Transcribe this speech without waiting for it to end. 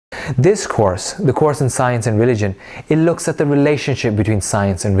This course, the course in Science and Religion, it looks at the relationship between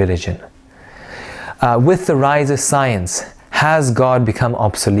science and religion. With the rise of science, has God become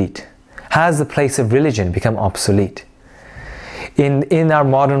obsolete? Has the place of religion become obsolete? In our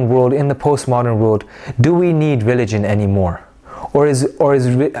modern world, in the postmodern world, do we need religion anymore? Or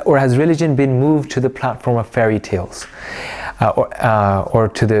has religion been moved to the platform of fairy tales? Or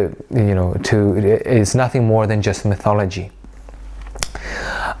to the, is nothing more than just mythology?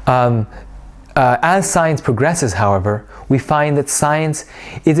 As science progresses, however, we find that science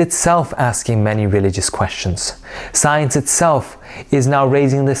is itself asking many religious questions. Science itself is now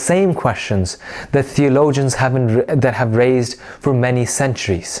raising the same questions that theologians have raised for many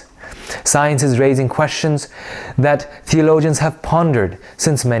centuries. Science is raising questions that theologians have pondered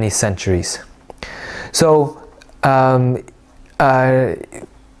since many centuries. So,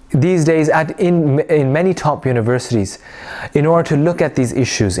 these days in many top universities, in order to look at these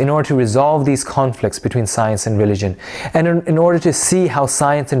issues, in order to resolve these conflicts between science and religion, and in order to see how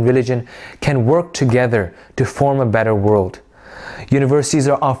science and religion can work together to form a better world, universities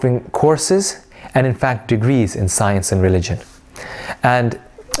are offering courses and in fact degrees in science and religion. And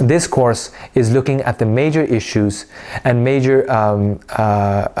this course is looking at the major issues and major,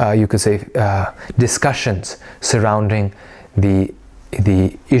 you could say, discussions surrounding the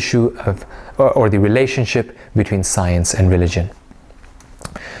issue of, or the relationship between science and religion.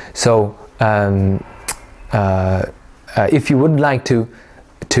 So, if you would like to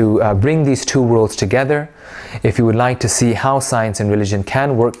bring these two worlds together, if you would like to see how science and religion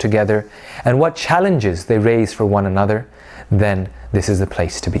can work together and what challenges they raise for one another, then this is the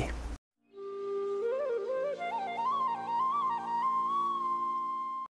place to be.